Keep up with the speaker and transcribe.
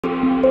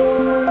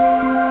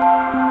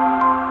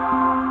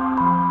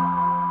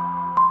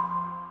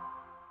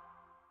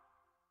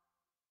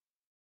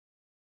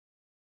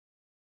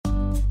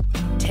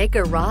Take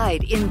a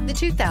ride in the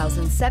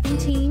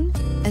 2017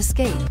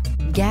 Escape.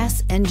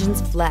 Gas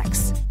engines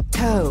flex,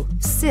 tow,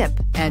 sip,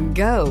 and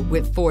go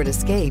with Ford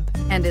Escape,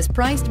 and is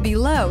priced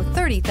below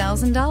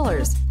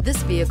 $30,000.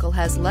 This vehicle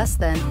has less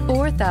than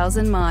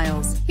 4,000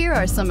 miles. Here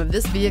are some of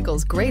this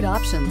vehicle's great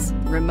options: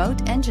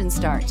 remote engine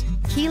start,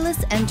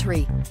 keyless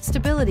entry,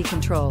 stability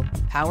control,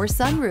 power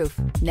sunroof,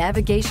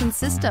 navigation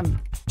system,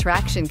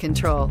 traction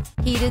control,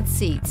 heated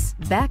seats,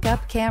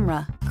 backup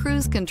camera,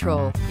 cruise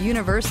control,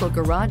 universal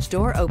garage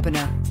door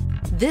opener.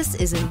 This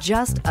isn't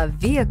just a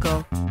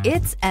vehicle,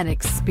 it's an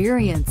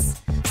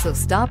experience. So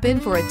stop in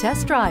for a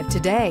test drive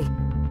today.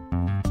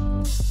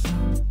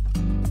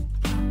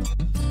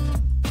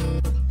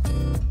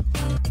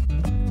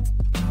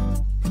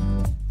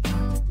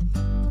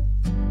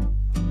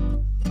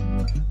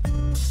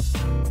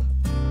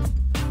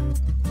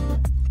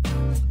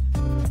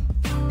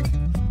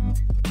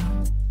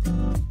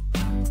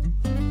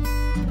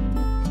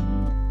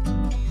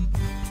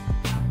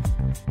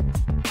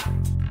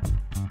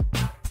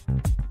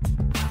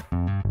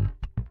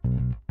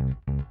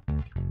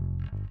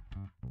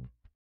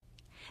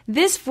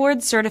 This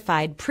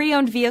Ford-certified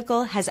pre-owned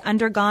vehicle has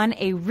undergone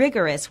a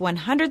rigorous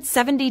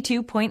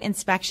 172-point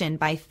inspection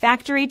by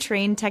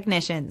factory-trained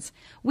technicians.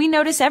 We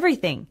notice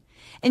everything.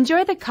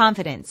 Enjoy the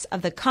confidence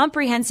of the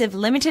comprehensive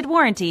limited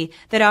warranty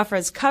that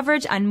offers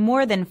coverage on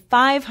more than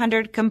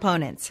 500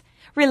 components.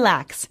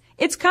 Relax,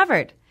 it's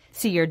covered.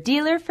 See your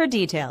dealer for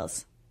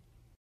details.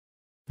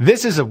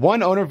 This is a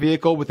one-owner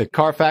vehicle with a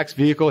CARFAX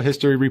Vehicle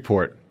History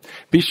Report.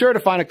 Be sure to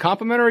find a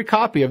complimentary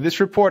copy of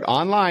this report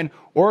online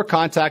or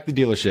contact the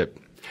dealership.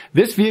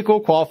 This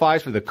vehicle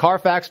qualifies for the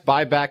CARFAX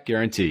buyback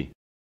guarantee.